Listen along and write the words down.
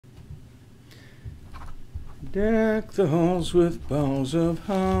Deck the halls with boughs of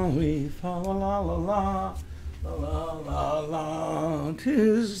holly, fa la la la la, la la la la.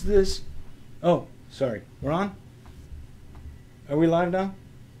 'Tis this. Oh, sorry. We're on? Are we live now?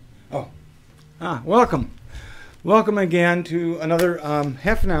 Oh. Welcome. Welcome again to another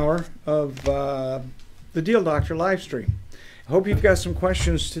half an hour of the Deal Doctor live stream. I hope you've got some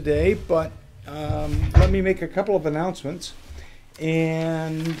questions today, but let me make a couple of announcements.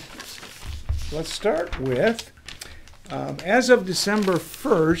 And let's start with, as of December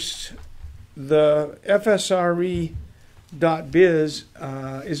 1st, the FSRE.biz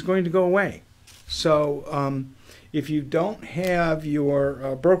is going to go away. So if you don't have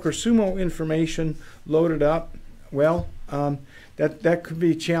your Broker Sumo information loaded up, well, that could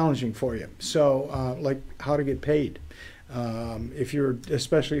be challenging for you. So like how to get paid.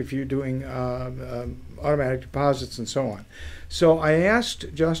 Especially if you're doing automatic deposits and so on. So I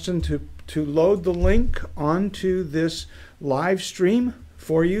asked Justin to load the link onto this live stream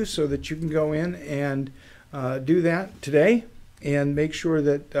for you so that you can go in and do that today and make sure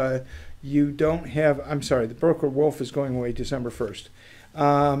that you don't have, I'm sorry, the Broker Wolf is going away December 1st.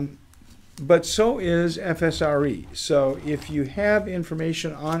 But so is FSRE. So if you have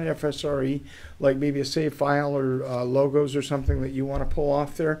information on FSRE, like maybe a save file or logos or something that you want to pull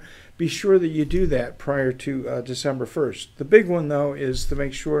off there, be sure that you do that prior to December 1st. The big one, though, is to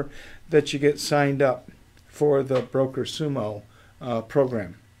make sure that you get signed up for the Broker Sumo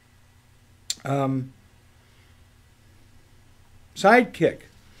program. Sidekick.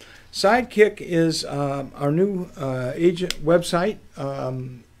 Sidekick is our new agent website.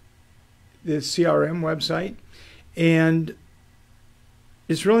 The CRM website, and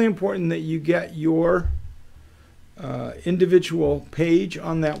it's really important that you get your individual page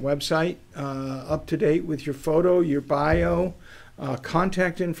on that website up to date with your photo, your bio,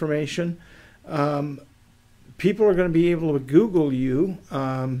 contact information. People are going to be able to Google you,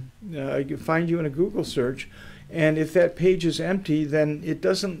 find you in a Google search, and if that page is empty, then it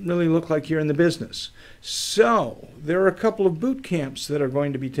doesn't really look like you're in the business. So there are a couple of boot camps that are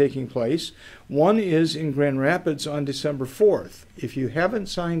going to be taking place. One is in Grand Rapids on December 4th. If you haven't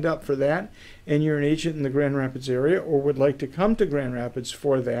signed up for that and you're an agent in the Grand Rapids area or would like to come to Grand Rapids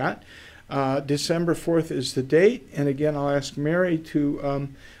for that, December 4th is the date. And again, I'll ask Mary to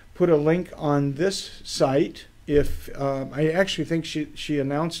put a link on this site. If I actually think she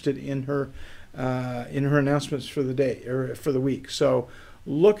announced it in her announcements for the day or for the week. So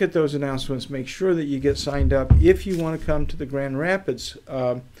look at those announcements. Make sure that you get signed up if you want to come to the Grand Rapids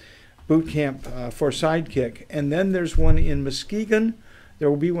boot camp for Sidekick. And then there's one in Muskegon. There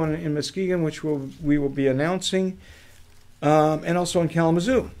will be one in Muskegon, which we will be announcing, and also in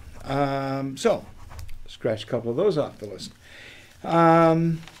Kalamazoo. So scratch a couple of those off the list.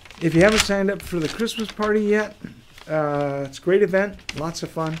 If you haven't signed up for the Christmas party yet, it's a great event, lots of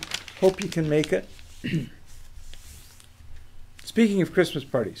fun. Hope you can make it. Speaking of Christmas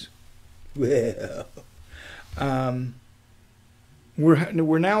parties, well,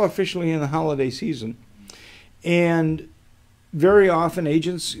 we're now officially in the holiday season, and very often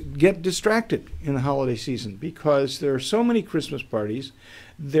agents get distracted in the holiday season because there are so many Christmas parties.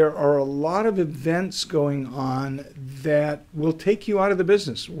 There are a lot of events going on that will take you out of the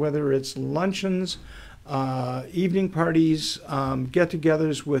business, whether it's luncheons, evening parties,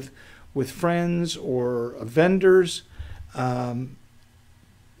 get-togethers with friends or vendors.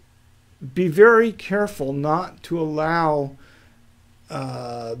 Be very careful not to allow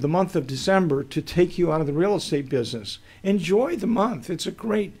the month of December to take you out of the real estate business. Enjoy the month. It's a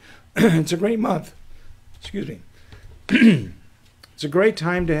great it's a great month. Excuse me. It's a great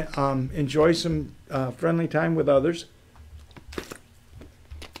time to enjoy some friendly time with others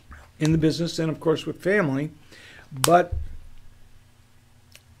in the business and, of course, with family. But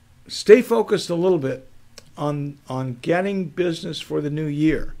stay focused a little bit on getting business for the new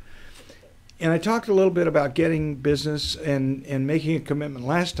year. And I talked a little bit about getting business and making a commitment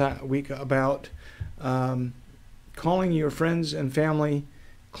last week about calling your friends and family,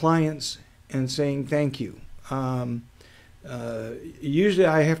 clients, and saying thank you. Usually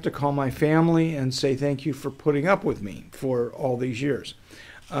I have to call my family and say thank you for putting up with me for all these years.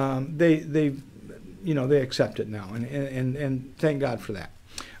 They accept it now, and thank God for that.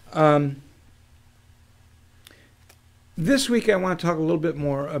 This week I want to talk a little bit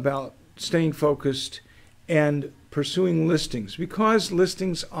more about staying focused and pursuing listings, because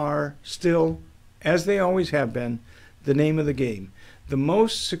listings are still, as they always have been, the name of the game. The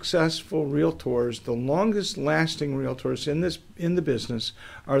most successful realtors, the longest lasting realtors in the business,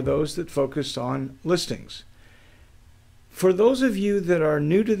 are those that focus on listings. For those of you that are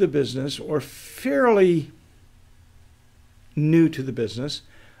new to the business or fairly new to the business,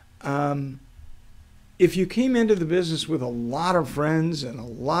 if you came into the business with a lot of friends and a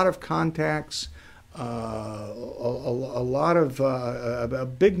lot of contacts, a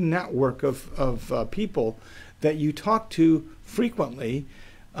big network of people that you talk to frequently,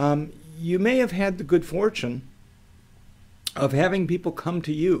 you may have had the good fortune of having people come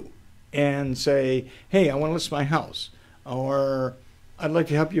to you and say, "Hey, I want to list my house," or "I'd like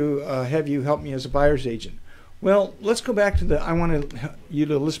to help you, have you help me as a buyer's agent." Well, let's go back to the "I want you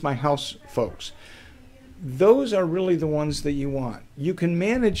to list my house" folks. Those are really the ones that you want. You can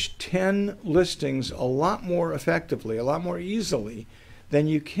manage 10 listings a lot more effectively, a lot more easily than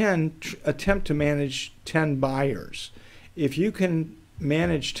you can attempt to manage 10 buyers. If you can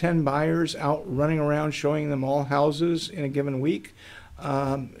manage 10 buyers out running around showing them all houses in a given week,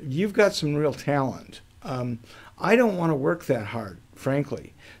 you've got some real talent. I don't want to work that hard,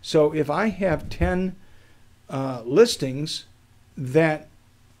 frankly. So if I have 10 listings that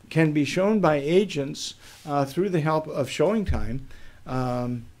can be shown by agents through the help of showing time,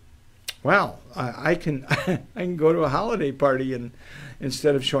 well, I can I can go to a holiday party and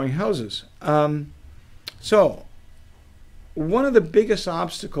instead of showing houses. So one of the biggest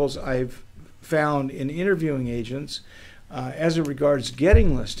obstacles I've found in interviewing agents as it regards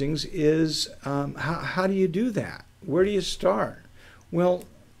getting listings is how do you do that? Where do you start? Well,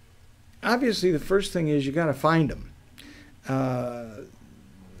 obviously the first thing is you got to find them.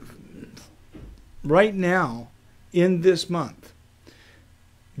 Right now, in this month,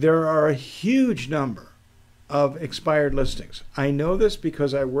 there are a huge number of expired listings. I know this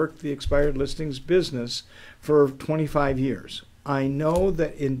because I worked the expired listings business for 25 years. I know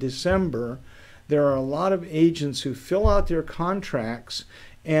that in December, there are a lot of agents who fill out their contracts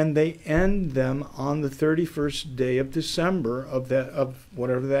and they end them on the 31st day of December of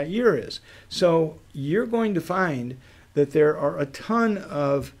whatever that year is. So you're going to find that there are a ton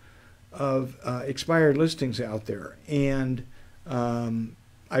of expired listings out there, and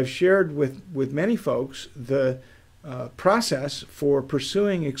I've shared with many folks the process for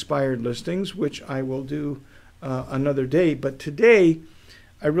pursuing expired listings, which I will do another day. But today,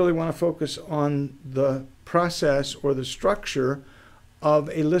 I really want to focus on the process or the structure of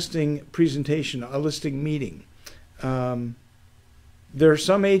a listing presentation, a listing meeting. There are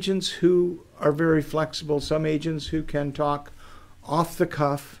some agents who are very flexible, some agents who can talk off the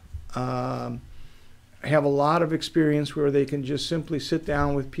cuff, have a lot of experience where they can just simply sit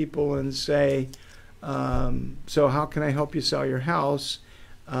down with people and say, so how can I help you sell your house?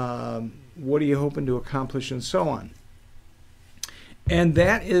 What are you hoping to accomplish, and so on. And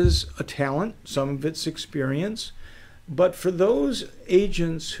that is a talent, some of it's experience. But for those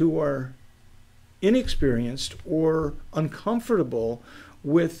agents who are inexperienced or uncomfortable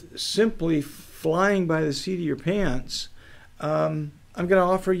with simply flying by the seat of your pants, I'm going to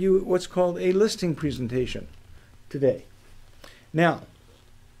offer you what's called a listing presentation today. Now,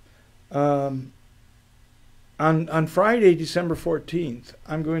 on Friday, December 14th,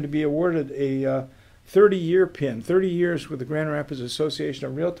 I'm going to be awarded a 30-year pin, 30 years with the Grand Rapids Association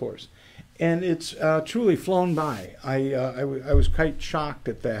of Realtors. And it's truly flown by. I was quite shocked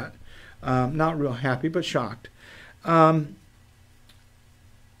at that. Not real happy, but shocked. And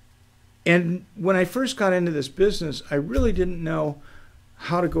when I first got into this business, I really didn't know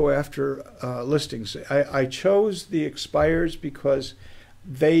how to go after listings. I chose the expires because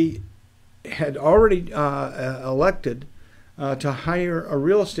they had already elected to hire a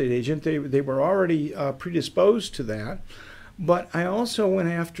real estate agent. They were already predisposed to that. But I also went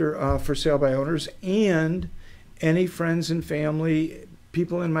after for sale by owners and any friends and family,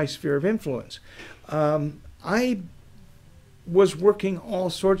 people in my sphere of influence. I was working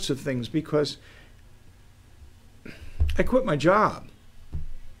all sorts of things because I quit my job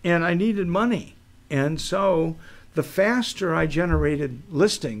and I needed money. And so the faster I generated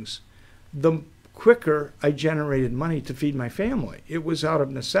listings, the quicker I generated money to feed my family. It was out of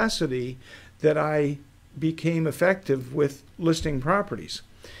necessity that I became effective with listing properties.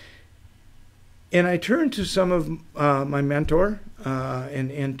 And I turned to some of my mentor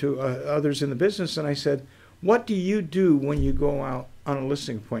and to others in the business, and I said, what do you do when you go out on a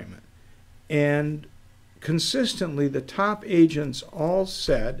listing appointment? And consistently, the top agents all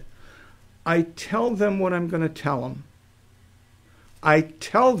said, I tell them what I'm going to tell them. I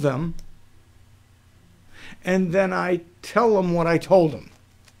tell them, and then I tell them what I told them.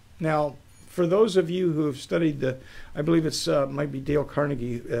 Now, for those of you who have studied I believe it's might be Dale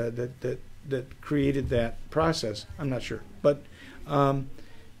Carnegie that created that process. I'm not sure, but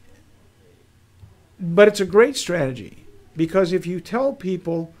it's a great strategy, because if you tell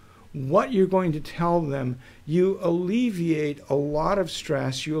people what you're going to tell them, you alleviate a lot of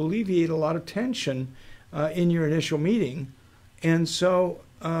stress, you alleviate a lot of tension in your initial meeting. And so,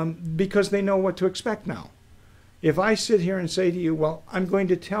 because they know what to expect now. If I sit here and say to you, well, I'm going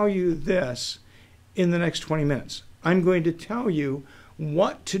to tell you this in the next 20 minutes. I'm going to tell you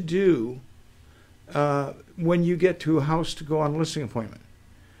what to do when you get to a house to go on a listing appointment.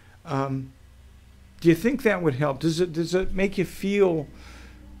 Do you think that would help? Does it make you feel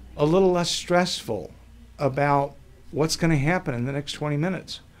a little less stressful about what's going to happen in the next 20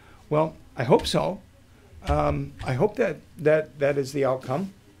 minutes? Well, I hope so. I hope that is the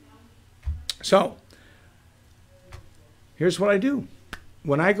outcome. So, here's what I do.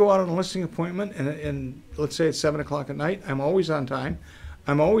 When I go out on a listing appointment, and let's say it's 7 o'clock at night, I'm always on time.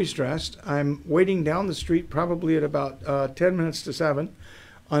 I'm always dressed. I'm waiting down the street probably at about 10 minutes to 7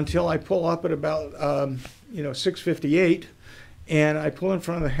 until I pull up at about 6:58, and I pull in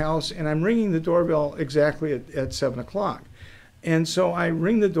front of the house, and I'm ringing the doorbell exactly at 7 o'clock. And so I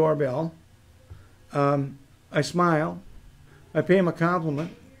ring the doorbell. I smile. I pay him a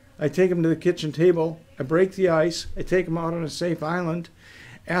compliment. I take him to the kitchen table. I break the ice. I take him out on a safe island,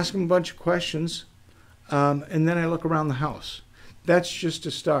 ask him a bunch of questions, and then I look around the house. That's just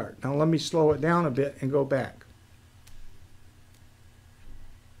a start. Now let me slow it down a bit and go back.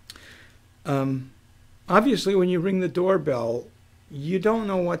 Obviously, when you ring the doorbell, you don't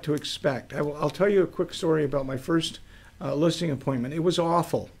know what to expect. I'll tell you a quick story about my first listing appointment. It was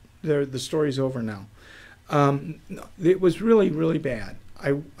awful. The story's over now. It was really, really bad.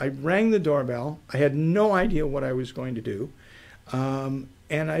 I rang the doorbell. I had no idea what I was going to do. And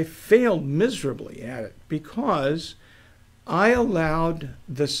I failed miserably at it because I allowed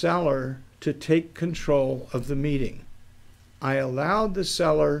the seller to take control of the meeting. I allowed the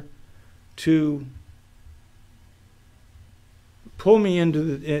seller to pull me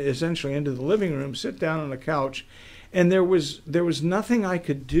essentially into the living room, sit down on the couch, and there was nothing I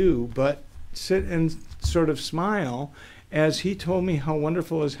could do but sit and sort of smile as he told me how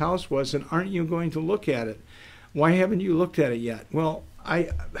wonderful his house was, and aren't you going to look at it? Why haven't you looked at it yet? Well, I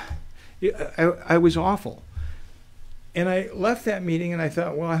was awful. And I left that meeting and I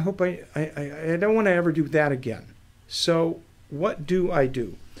thought, well, I hope I don't want to ever do that again. So what do I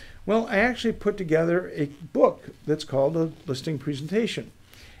do? Well, I actually put together a book that's called A Listing Presentation.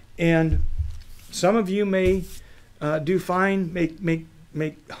 And some of you may do fine,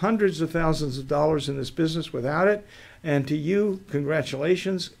 make hundreds of thousands of dollars in this business without it. And to you,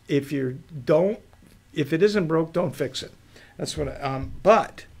 congratulations. If it isn't broke, don't fix it. That's what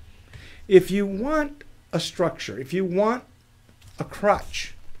but if you want a structure, if you want a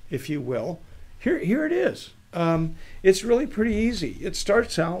crutch, if you will, here it is. It's really pretty easy. It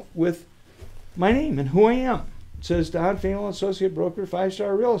starts out with my name and who I am. It says Don Fanel, Associate Broker,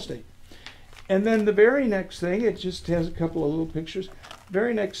 5-Star Real Estate. And then the very next thing, it just has a couple of little pictures.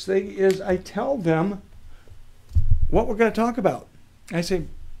 Very next thing is I tell them what we're going to talk about. I say,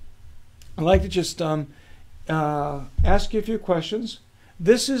 I'd like to just ask you a few questions.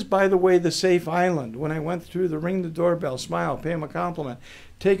 This is, by the way, the safe island. When I went through the ring the doorbell, smile, pay them a compliment,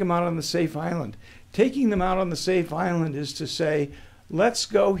 take them out on the safe island. Taking them out on the safe island is to say, let's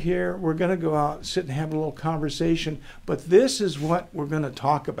go here. We're going to go out, sit and have a little conversation. But this is what we're going to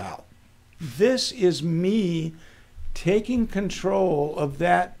talk about. This is me taking control of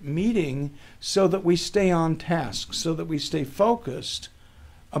that meeting so that we stay on task, so that we stay focused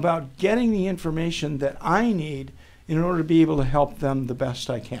about getting the information that I need in order to be able to help them the best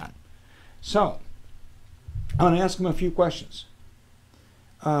I can. So, I'm going to ask them a few questions.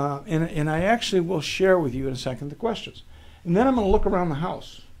 And I actually will share with you in a second the questions. And then I'm going to look around the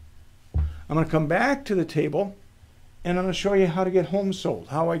house. I'm going to come back to the table and I'm going to show you how to get homes sold,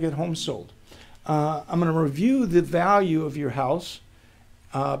 how I get homes sold. I'm going to review the value of your house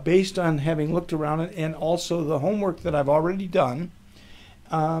based on having looked around it and also the homework that I've already done,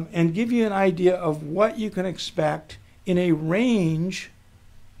 and give you an idea of what you can expect in a range,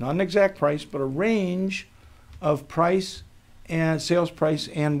 not an exact price, but a range of price and sales price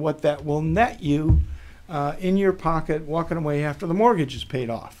and what that will net you in your pocket walking away after the mortgage is paid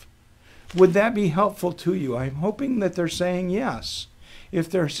off. Would that be helpful to you? I'm hoping that they're saying yes. If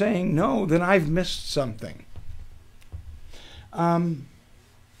they're saying no, then I've missed something. Then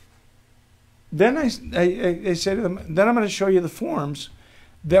I say to them, then I'm going to show you the forms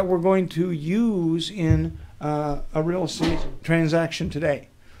that we're going to use in a real estate transaction today.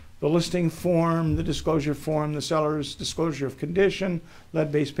 The listing form, the disclosure form, the seller's disclosure of condition,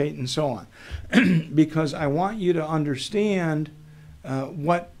 lead-based paint, and so on. Because I want you to understand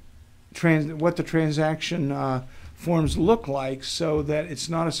what the transaction forms look like so that it's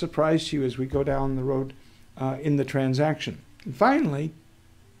not a surprise to you as we go down the road in the transaction. And finally,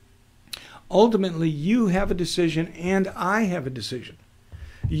 ultimately, you have a decision and I have a decision.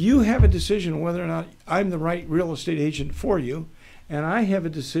 You have a decision whether or not I'm the right real estate agent for you, and I have a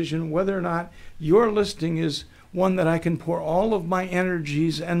decision whether or not your listing is one that I can pour all of my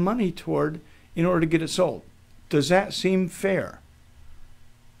energies and money toward in order to get it sold. Does that seem fair?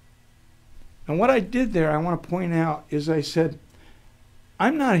 And what I did there, I want to point out, is I said,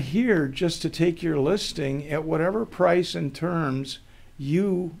 I'm not here just to take your listing at whatever price and terms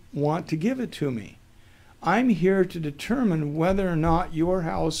you want to give it to me. I'm here to determine whether or not your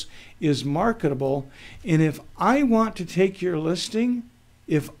house is marketable. And if I want to take your listing,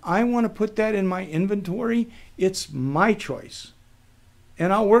 if I want to put that in my inventory, it's my choice.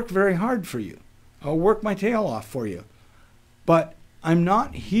 And I'll work very hard for you. I'll work my tail off for you. But I'm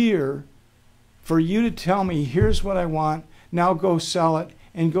not here for you to tell me, here's what I want, now go sell it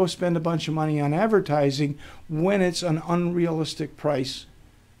and go spend a bunch of money on advertising when it's an unrealistic price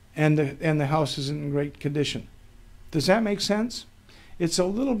and the house isn't in great condition. Does that make sense? It's a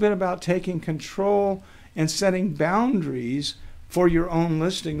little bit about taking control and setting boundaries for your own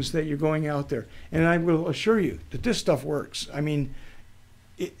listings that you're going out there. And I will assure you that this stuff works. I mean,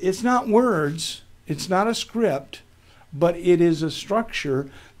 it's not words, it's not a script, but it is a structure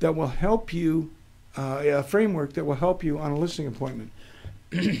that will help you, a framework that will help you on a listing appointment.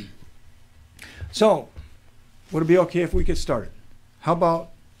 So, would it be okay if we get started? How about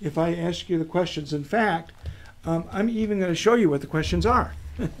if I ask you the questions? In fact, I'm even going to show you what the questions are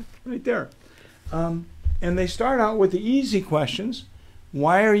right there. And they start out with the easy questions.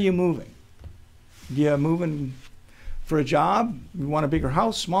 Why are you moving? You moving for a job? You want a bigger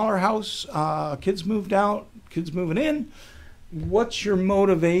house, smaller house? Kids moved out? Kids moving in? What's your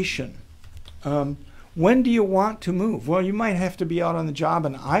motivation? When do you want to move? Well, you might have to be out on the job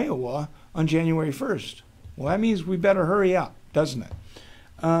in Iowa on January 1st. Well, that means we better hurry up, doesn't it?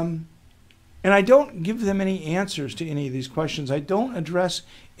 And I don't give them any answers to any of these questions. I don't address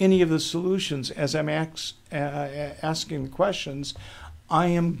any of the solutions as I'm asking the questions. I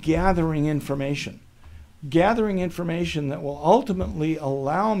am gathering information. Gathering information that will ultimately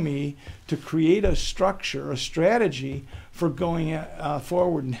allow me to create a structure, a strategy for going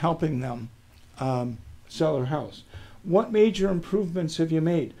forward and helping them sell their house. What major improvements have you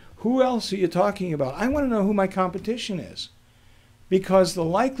made? Who else are you talking about? I want to know who my competition is. Because the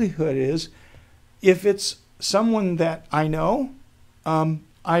likelihood is, if it's someone that I know,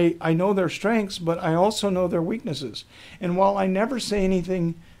 I know their strengths, but I also know their weaknesses. And while I never say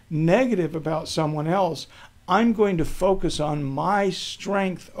anything negative about someone else, I'm going to focus on my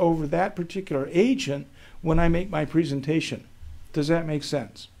strength over that particular agent when I make my presentation. Does that make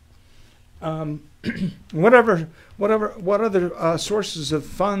sense? What other sources of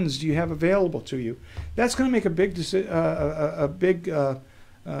funds do you have available to you? That's going to make a big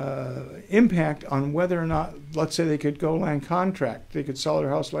impact on whether or not, let's say, they could go land contract, they could sell their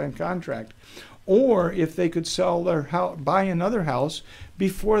house land contract, or if they could sell their house, buy another house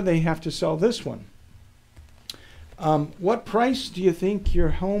before they have to sell this one. What price do you think your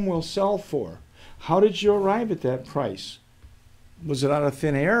home will sell for? How did you arrive at that price? Was it out of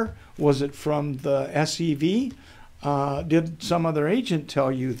thin air? Was it from the SEV? Did some other agent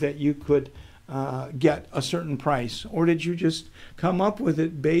tell you that you could get a certain price? Or did you just come up with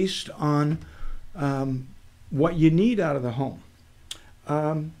it based on what you need out of the home?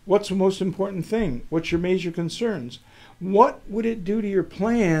 What's the most important thing? What's your major concerns? What would it do to your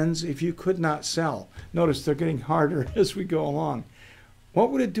plans if you could not sell? Notice they're getting harder as we go along. What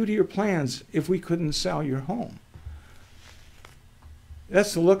would it do to your plans if we couldn't sell your home?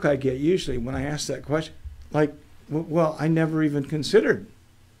 That's the look I get usually when I ask that question. Like, well, I never even considered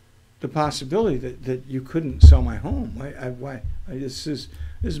the possibility that you couldn't sell my home. This is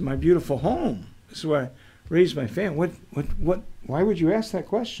my beautiful home. This is where I raised my family. Why would you ask that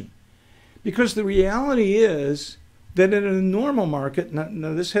question? Because the reality is that in a normal market,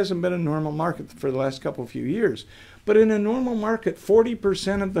 now this hasn't been a normal market for the last few years, but in a normal market,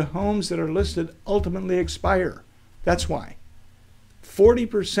 40% of the homes that are listed ultimately expire. That's why.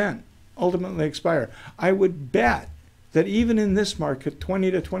 40% ultimately expire. I would bet that even in this market,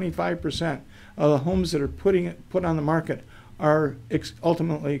 20 to 25% of the homes that are put on the market are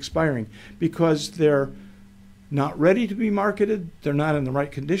ultimately expiring because they're not ready to be marketed, they're not in the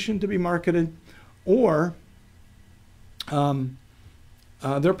right condition to be marketed, or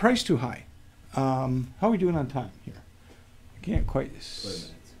they're priced too high. How are we doing on time here? I can't quite. 20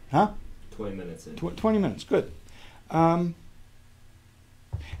 minutes. Huh? 20 minutes in. 20 minutes, good.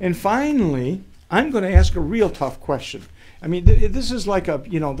 And finally, I'm going to ask a real tough question. I mean, this is like a,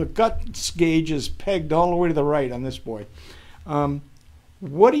 the guts gauge is pegged all the way to the right on this boy.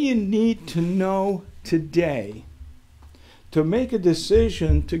 What do you need to know today to make a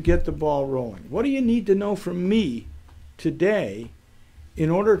decision to get the ball rolling? What do you need to know from me today in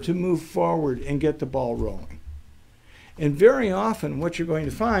order to move forward and get the ball rolling? And very often what you're going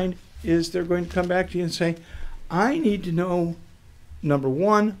to find is they're going to come back to you and say, I need to know, number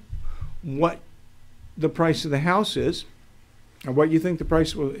one, what the price of the house is, or what you think the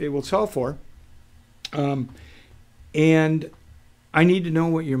price it will sell for, and I need to know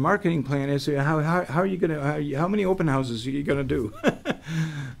what your marketing plan is. How are you going to, how many open houses are you going to do?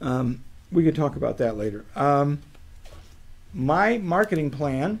 We could talk about that later. My marketing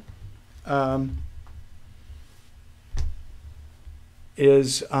plan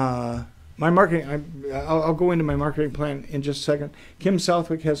is I'll go into my marketing plan in just a second. Kim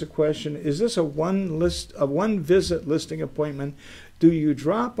Southwick has a question. Is this a one visit listing appointment? Do you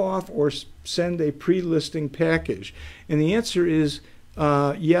drop off or send a pre-listing package? And the answer is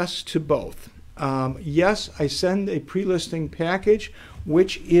yes to both. Yes, I send a pre-listing package,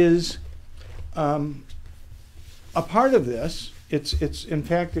 which is a part of this. It's in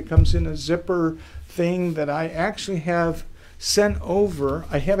fact, it comes in a zipper thing that I actually have sent over.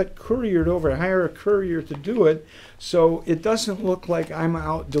 I have it couriered over. I hire a courier to do it, so it doesn't look like I'm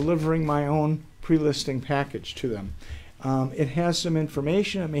out delivering my own pre-listing package to them. It has some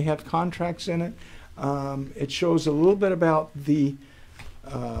information. It may have contracts in it. It shows a little bit about the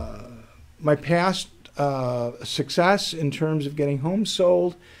my past success in terms of getting homes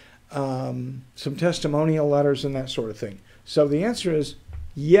sold, some testimonial letters and that sort of thing. So the answer is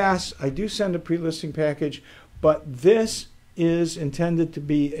yes, I do send a pre-listing package, but this is intended to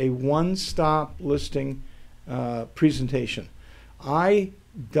be a one-stop listing presentation. I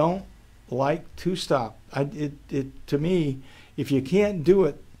don't like two-stop. To me, if you can't do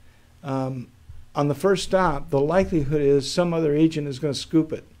it on the first stop, the likelihood is some other agent is going to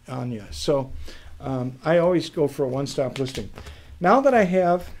scoop it on you. So I always go for a one-stop listing. Now that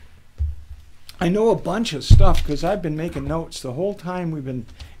I know a bunch of stuff because I've been making notes the whole time we've been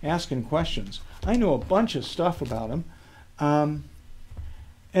asking questions. I know a bunch of stuff about them.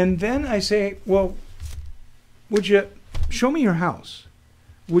 And then I say, well, would you show me your house?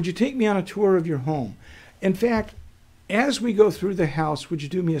 Would you take me on a tour of your home? In fact, as we go through the house, would you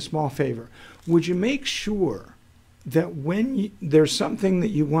do me a small favor? Would you make sure that when there's something that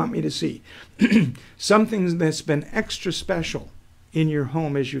you want me to see, something that's been extra special in your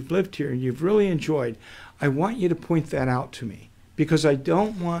home as you've lived here and you've really enjoyed, I want you to point that out to me because I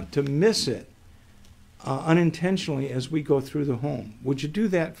don't want to miss it unintentionally as we go through the home. Would you do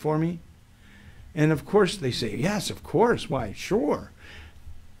that for me? And of course they say, yes, of course. Why, sure.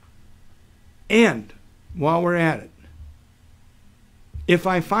 And while we're at it, if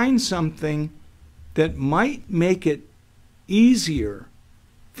I find something that might make it easier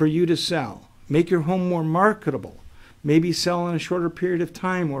for you to sell, make your home more marketable, maybe sell in a shorter period of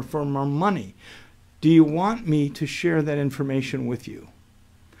time or for more money, do you want me to share that information with you?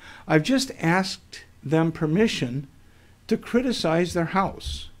 I've just asked them permission to criticize their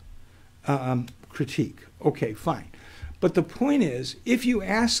house. Critique. Okay, fine. But the point is, if you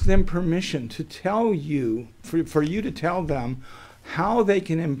ask them permission to tell you, for you to tell them how they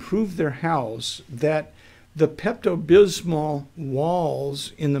can improve their house, that the Pepto-Bismol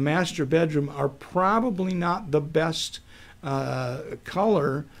walls in the master bedroom are probably not the best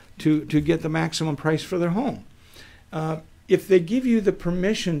color to get the maximum price for their home. If they give you the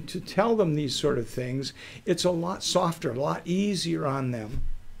permission to tell them these sort of things, it's a lot softer, a lot easier on them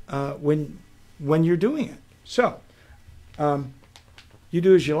when you're doing it. So you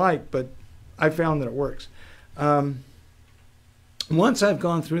do as you like, but I found that it works. Once I've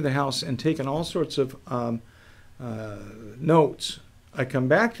gone through the house and taken all sorts of notes, I come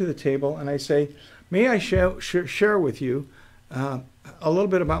back to the table and I say, may I share with you a little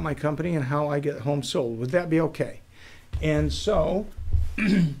bit about my company and how I get homes sold? Would that be okay? And so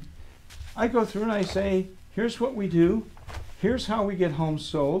I go through and I say, here's what we do. Here's how we get homes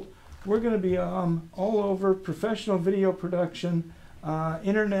sold. We're going to be all over professional video production,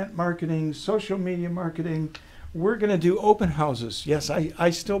 internet marketing, social media marketing. We're going to do open houses. Yes, I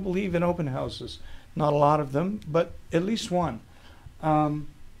still believe in open houses. Not a lot of them, but at least one.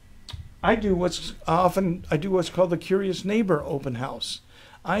 I do what's called the Curious Neighbor open house.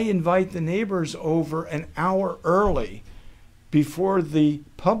 I invite the neighbors over an hour early before the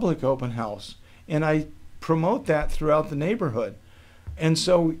public open house, and I promote that throughout the neighborhood. And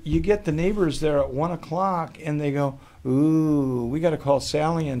so you get the neighbors there at 1 o'clock, and they go, Ooh, we got to call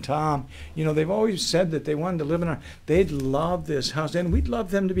Sally and Tom. You know, they've always said that they wanted to live in our, they'd love this house, and we'd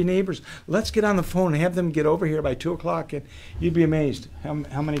love them to be neighbors. Let's get on the phone and have them get over here by 2 o'clock, and you'd be amazed how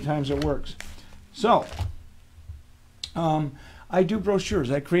many times it works. So, I do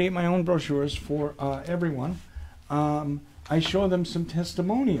brochures. I create my own brochures for everyone. I show them some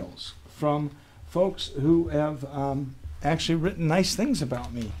testimonials from folks who have actually written nice things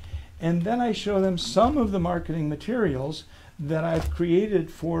about me. And then I show them some of the marketing materials that I've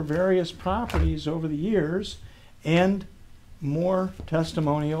created for various properties over the years, and more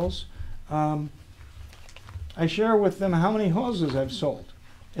testimonials. I share with them how many houses I've sold.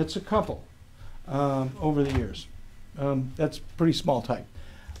 It's a couple over the years. That's pretty small type.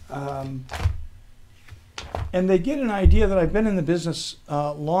 And they get an idea that I've been in the business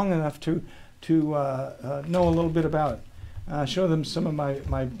long enough to know a little bit about it. Show them some of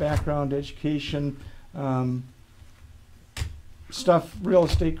my background, education, stuff, real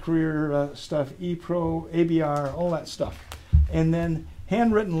estate career stuff, ePro, ABR, all that stuff. And then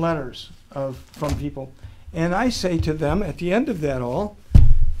handwritten letters from people. And I say to them at the end of that all,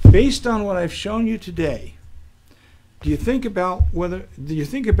 based on what I've shown you today, do you think I'm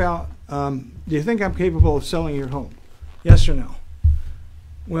capable of selling your home? Yes or no?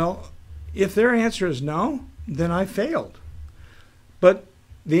 Well, if their answer is no, then I failed. But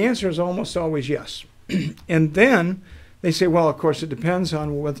the answer is almost always yes. And then they say, well, of course, it depends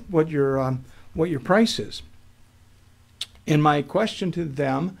on what your price is. And my question to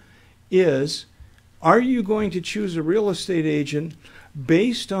them is, are you going to choose a real estate agent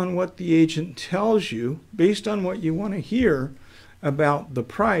based on what the agent tells you, based on what you want to hear about the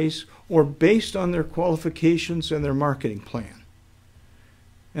price, or based on their qualifications and their marketing plan?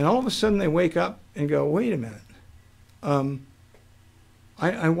 And all of a sudden they wake up and go, wait a minute.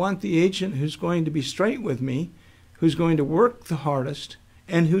 I want the agent who's going to be straight with me, who's going to work the hardest,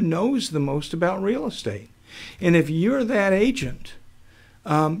 and who knows the most about real estate. And if you're that agent,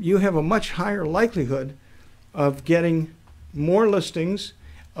 you have a much higher likelihood of getting more listings,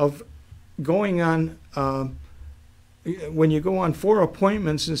 of going on, when you go on 4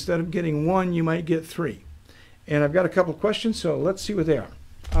 appointments, instead of getting 1, you might get 3. And I've got a couple of questions, so let's see what they are.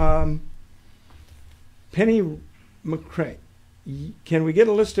 Penny McCrae, can we get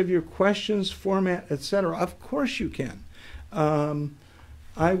a list of your questions, format, etc.? Of course you can.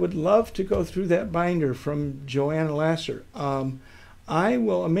 I would love to go through that binder from Joanna Lasser. I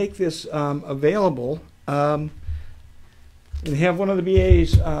will make this available and have one of the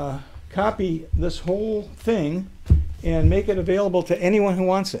BAs copy this whole thing and make it available to anyone who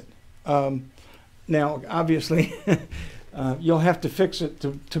wants it. Now, obviously, you'll have to fix it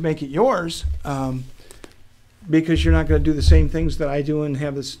to make it yours, because you're not going to do the same things that I do and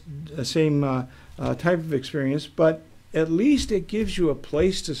have the same type of experience. But at least it gives you a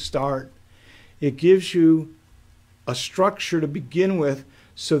place to start. It gives you a structure to begin with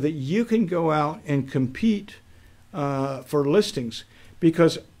so that you can go out and compete for listings.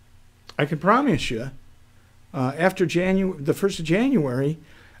 Because I can promise you, after the 1st of January,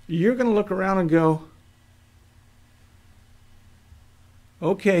 you're going to look around and go,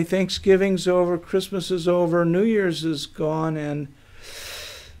 okay, Thanksgiving's over, Christmas is over, New Year's is gone, and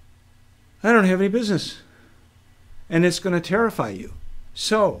I don't have any business. And it's going to terrify you.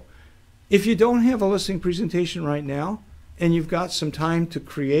 So, if you don't have a listing presentation right now, and you've got some time to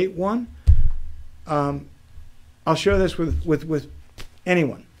create one, I'll share this with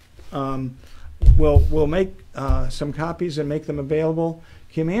anyone. We'll make some copies and make them available.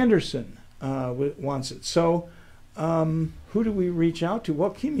 Kim Anderson wants it. So, who do we reach out to? Well,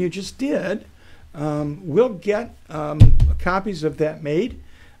 Kim, you just did. We'll get copies of that made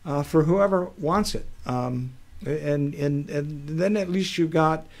for whoever wants it. And then at least you've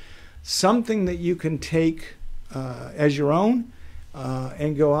got something that you can take as your own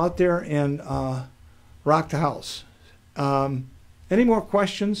and go out there and rock the house. Any more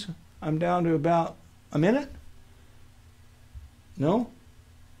questions? I'm down to about a minute. No?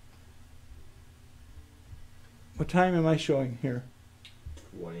 What time am I showing here?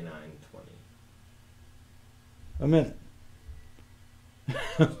 29:20. A minute.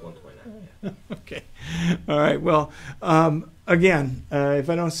 It's 1:29. Yeah. Okay. All right. Well, again, if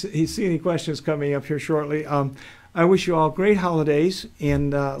I don't see any questions coming up here shortly, I wish you all great holidays,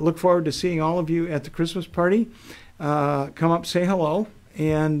 and look forward to seeing all of you at the Christmas party. Come up, say hello,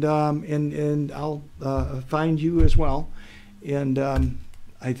 and I'll find you as well. And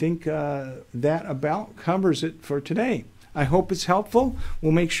I think that about covers it for today. I hope it's helpful.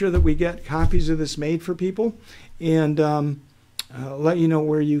 We'll make sure that we get copies of this made for people, and let you know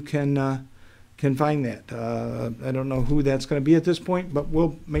where you can can find that. I don't know who that's going to be at this point, but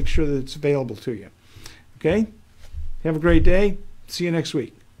we'll make sure that it's available to you. Okay? Have a great day. See you next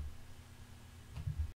week.